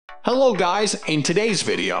Hello guys, in today's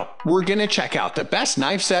video, we're gonna check out the best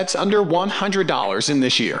knife sets under $100 in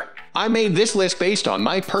this year. I made this list based on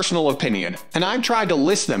my personal opinion, and I've tried to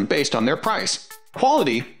list them based on their price,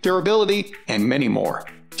 quality, durability, and many more.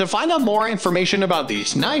 To find out more information about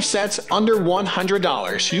these knife sets under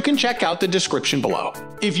 $100, you can check out the description below.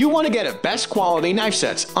 If you want to get a best quality knife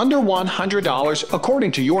sets under $100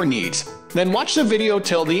 according to your needs, then watch the video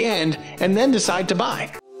till the end and then decide to buy.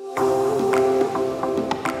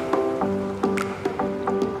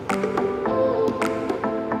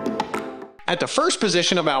 At the first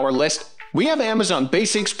position of our list, we have Amazon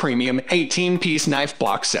Basics Premium 18-piece knife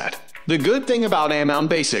block set. The good thing about Amazon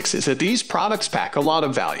Basics is that these products pack a lot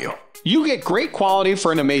of value. You get great quality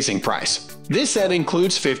for an amazing price. This set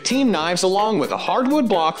includes 15 knives along with a hardwood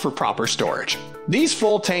block for proper storage. These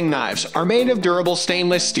full tang knives are made of durable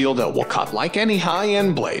stainless steel that will cut like any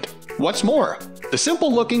high-end blade. What's more, the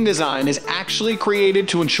simple-looking design is actually created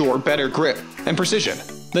to ensure better grip and precision.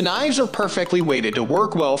 The knives are perfectly weighted to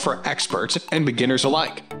work well for experts and beginners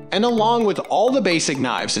alike. And along with all the basic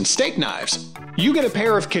knives and steak knives, you get a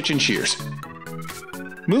pair of kitchen shears.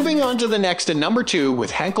 Moving on to the next at number 2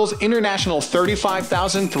 with Henkel's International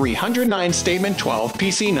 35309 Statement 12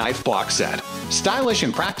 PC Knife Block Set. Stylish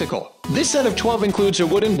and practical, this set of 12 includes a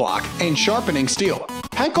wooden block and sharpening steel.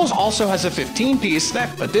 Henkel's also has a 15-piece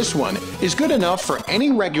set, but this one is good enough for any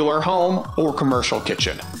regular home or commercial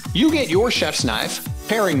kitchen. You get your chef's knife,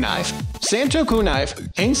 paring knife, santoku knife,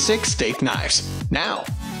 and 6 steak knives. Now,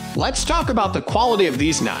 let's talk about the quality of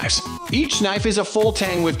these knives. Each knife is a full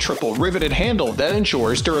tang with triple riveted handle that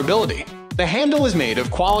ensures durability. The handle is made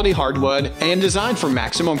of quality hardwood and designed for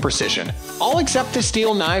maximum precision. All except the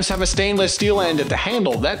steel knives have a stainless steel end at the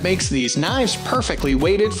handle that makes these knives perfectly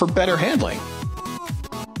weighted for better handling.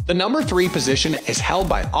 The number 3 position is held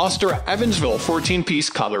by Oster Evansville 14-piece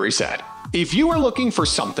cutlery set. If you are looking for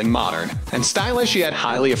something modern and stylish yet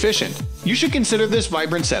highly efficient, you should consider this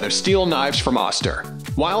vibrant set of steel knives from Oster.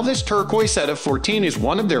 While this turquoise set of 14 is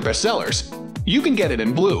one of their best sellers, you can get it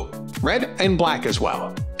in blue, red, and black as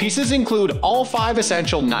well. Pieces include all 5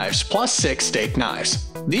 essential knives plus 6 steak knives.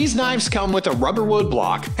 These knives come with a rubber wood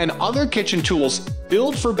block and other kitchen tools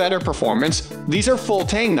built for better performance. These are full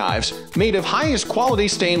tang knives made of highest quality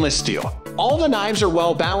stainless steel. All the knives are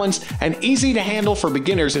well balanced and easy to handle for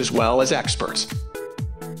beginners as well as experts.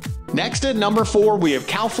 Next at number 4 we have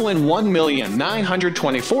Kaufland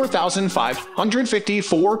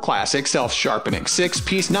 1,924,554 Classic Self-Sharpening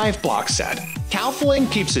 6-piece Knife Block Set. Kaufland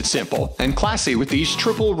keeps it simple and classy with these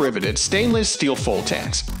triple riveted stainless steel full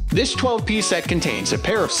tangs. This 12-piece set contains a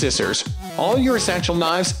pair of scissors, all your essential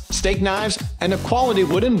knives, steak knives, and a quality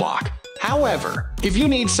wooden block. However, if you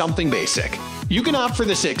need something basic, you can opt for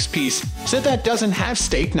the 6-piece set that doesn't have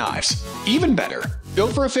steak knives. Even better, go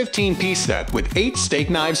for a 15-piece set with 8 steak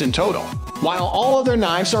knives in total. While all other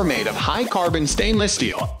knives are made of high-carbon stainless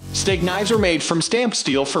steel, steak knives are made from stamped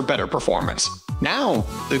steel for better performance. Now,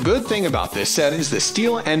 the good thing about this set is the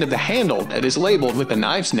steel end of the handle that is labeled with the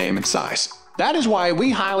knife's name and size. That is why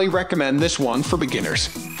we highly recommend this one for beginners.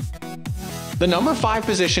 The number 5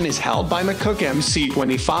 position is held by McCook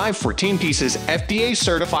MC25 14 pieces FDA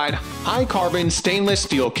certified high carbon stainless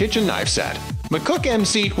steel kitchen knife set. McCook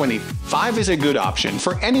MC25 is a good option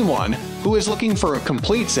for anyone who is looking for a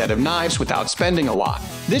complete set of knives without spending a lot.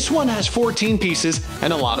 This one has 14 pieces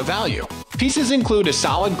and a lot of value. Pieces include a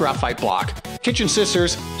solid graphite block, kitchen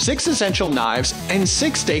scissors, 6 essential knives, and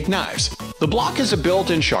 6 steak knives. The block is a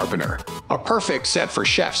built-in sharpener, a perfect set for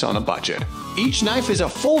chefs on a budget. Each knife is a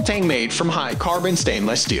full tang made from high-carbon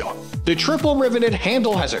stainless steel. The triple riveted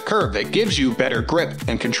handle has a curve that gives you better grip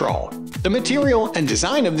and control. The material and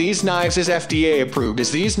design of these knives is FDA approved, as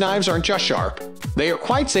these knives aren't just sharp, they are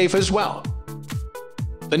quite safe as well.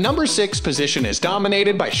 The number 6 position is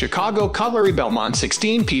dominated by Chicago Cutlery Belmont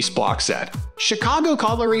 16-piece block set. Chicago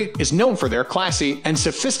Cutlery is known for their classy and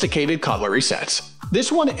sophisticated cutlery sets. This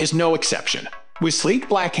one is no exception, with sleek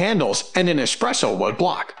black handles and an espresso wood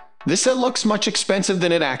block. This set looks much expensive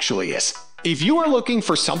than it actually is. If you are looking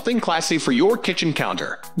for something classy for your kitchen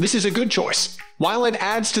counter, this is a good choice. While it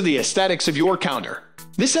adds to the aesthetics of your counter,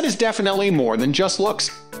 this set is definitely more than just looks.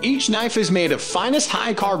 Each knife is made of finest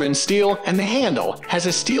high-carbon steel, and the handle has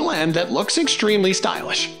a steel end that looks extremely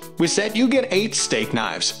stylish. With set you get 8 steak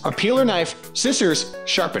knives, a peeler knife, scissors,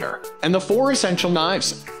 sharpener, and the 4 essential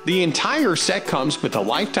knives. The entire set comes with a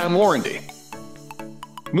lifetime warranty.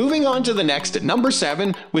 Moving on to the next at number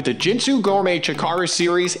 7 with the Jinsu Gourmet Chikara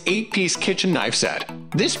Series 8-piece kitchen knife set.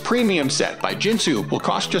 This premium set by Jinsu will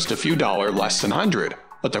cost just a few dollars less than $100,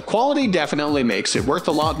 but the quality definitely makes it worth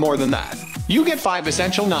a lot more than that. You get 5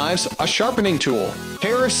 essential knives, a sharpening tool,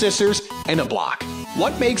 pair of scissors, and a block.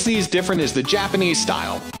 What makes these different is the Japanese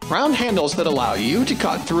style. Round handles that allow you to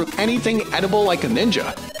cut through anything edible like a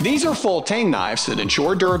ninja. These are full tang knives that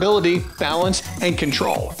ensure durability, balance, and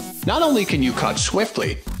control. Not only can you cut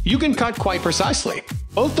swiftly, you can cut quite precisely.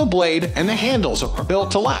 Both the blade and the handles are built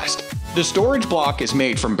to last. The storage block is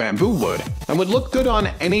made from bamboo wood and would look good on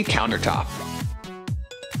any countertop.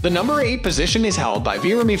 The number 8 position is held by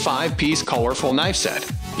Virumi 5-piece colorful knife set.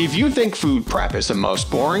 If you think food prep is the most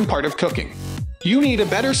boring part of cooking, you need a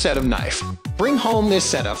better set of knife. Bring home this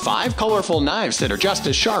set of 5 colorful knives that are just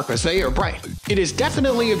as sharp as they are bright. It is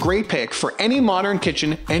definitely a great pick for any modern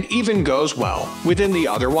kitchen and even goes well within the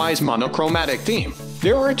otherwise monochromatic theme.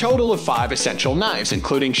 There are a total of 5 essential knives,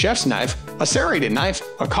 including chef's knife, a serrated knife,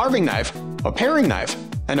 a carving knife, a paring knife,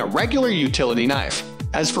 and a regular utility knife.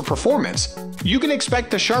 As for performance, you can expect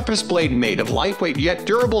the sharpest blade made of lightweight yet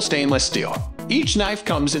durable stainless steel. Each knife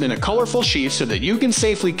comes in a colorful sheath so that you can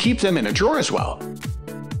safely keep them in a drawer as well.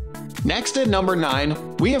 Next at number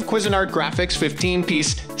 9, we have Cuisinart Graphics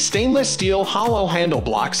 15-piece stainless steel hollow handle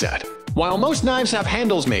block set. While most knives have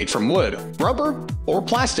handles made from wood, rubber, or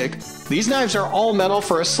plastic, these knives are all metal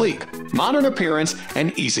for a sleek, modern appearance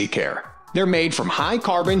and easy care. They're made from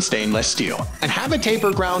high-carbon stainless steel and have a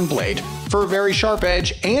taper ground blade for a very sharp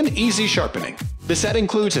edge and easy sharpening. The set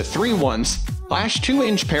includes a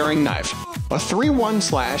 3/1/2-inch paring knife, a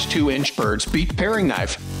 3/1/2-inch bird's beak paring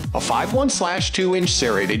knife, a 5/1/2-inch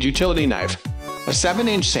serrated utility knife, a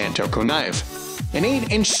 7-inch Santoku knife, an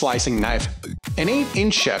 8-inch slicing knife, an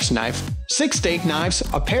 8-inch chef's knife, 6 steak knives,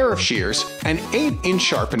 a pair of shears, and 8-inch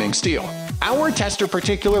sharpening steel. Our tester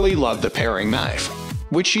particularly loved the paring knife,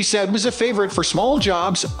 which she said was a favorite for small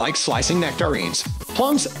jobs like slicing nectarines,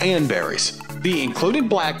 plums, and berries. The included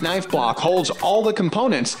black knife block holds all the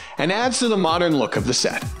components and adds to the modern look of the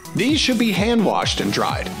set. These should be hand-washed and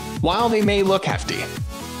dried, while they may look hefty.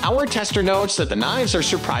 Our tester notes that the knives are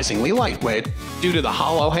surprisingly lightweight due to the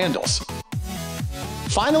hollow handles.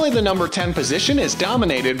 Finally, the number 10 position is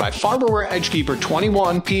dominated by Farberware Edgekeeper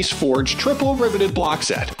 21-piece forged triple riveted block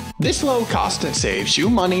set. This low cost saves you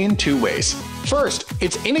money in 2 ways. First,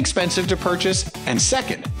 it's inexpensive to purchase, and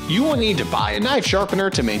second, you will need to buy a knife sharpener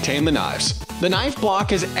to maintain the knives. The knife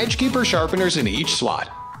block has Edgekeeper sharpeners in each slot,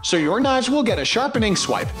 so your knives will get a sharpening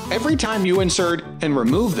swipe every time you insert and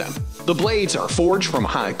remove them. The blades are forged from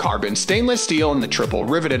high-carbon stainless steel and the triple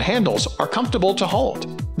riveted handles are comfortable to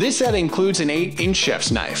hold. This set includes an 8-inch chef's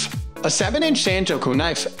knife, a 7-inch Santoku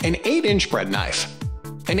knife, an 8-inch bread knife,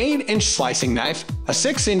 an 8-inch slicing knife, a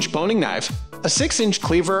 6-inch boning knife, a 6-inch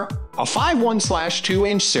cleaver, a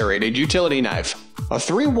 5/1/2-inch serrated utility knife, a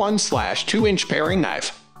 3/1/2-inch paring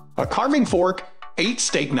knife, a carving fork, 8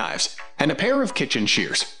 steak knives, and a pair of kitchen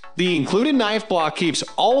shears. The included knife block keeps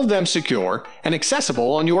all of them secure and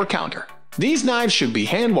accessible on your counter. These knives should be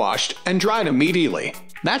hand-washed and dried immediately.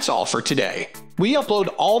 That's all for today. We upload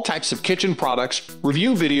all types of kitchen products,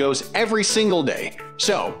 review videos every single day.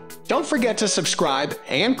 So, don't forget to subscribe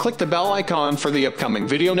and click the bell icon for the upcoming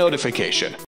video notification.